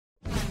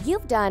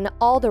You've done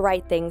all the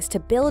right things to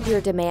build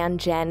your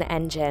demand gen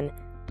engine.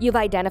 You've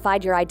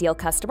identified your ideal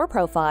customer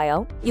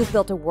profile, you've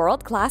built a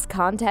world-class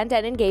content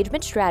and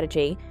engagement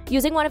strategy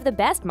using one of the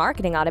best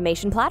marketing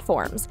automation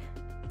platforms.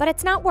 But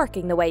it's not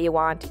working the way you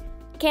want.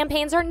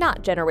 Campaigns are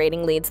not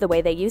generating leads the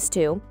way they used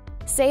to.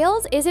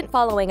 Sales isn't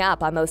following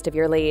up on most of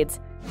your leads,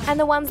 and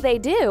the ones they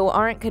do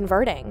aren't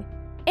converting.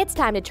 It's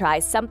time to try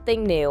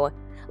something new.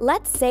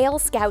 Let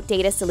Sales Scout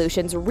Data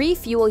Solutions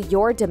refuel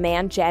your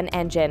demand gen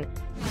engine.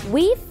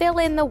 We fill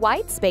in the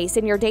white space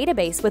in your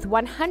database with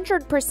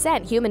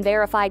 100%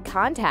 human-verified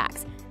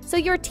contacts, so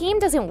your team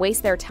doesn't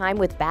waste their time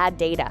with bad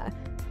data.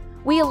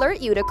 We alert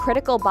you to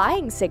critical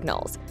buying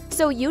signals,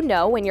 so you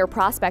know when your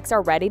prospects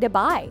are ready to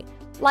buy,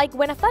 like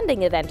when a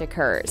funding event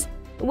occurs.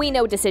 We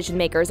know decision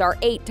makers are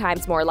 8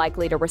 times more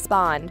likely to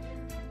respond,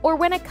 or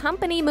when a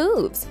company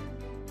moves,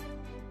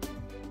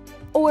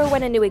 or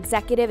when a new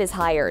executive is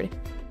hired.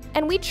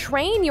 And we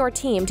train your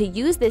team to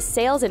use this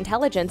sales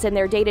intelligence in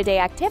their day-to-day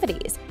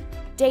activities.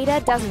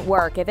 Data doesn't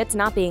work if it's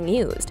not being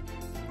used.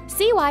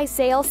 See why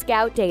Sales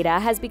Scout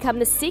Data has become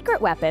the secret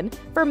weapon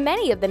for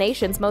many of the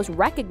nation's most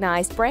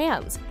recognized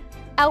brands.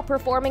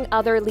 Outperforming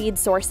other lead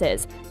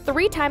sources,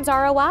 3 times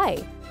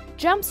ROI.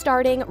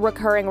 Jump-starting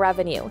recurring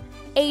revenue,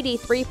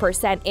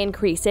 83%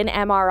 increase in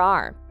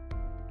MRR.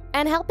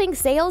 And helping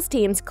sales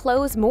teams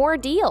close more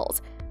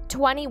deals,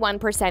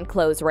 21%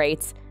 close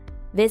rates.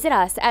 Visit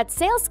us at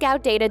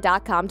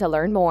salescoutdata.com to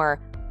learn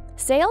more.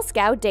 Sales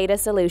Scout Data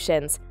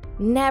Solutions.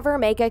 Never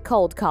make a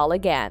cold call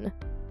again.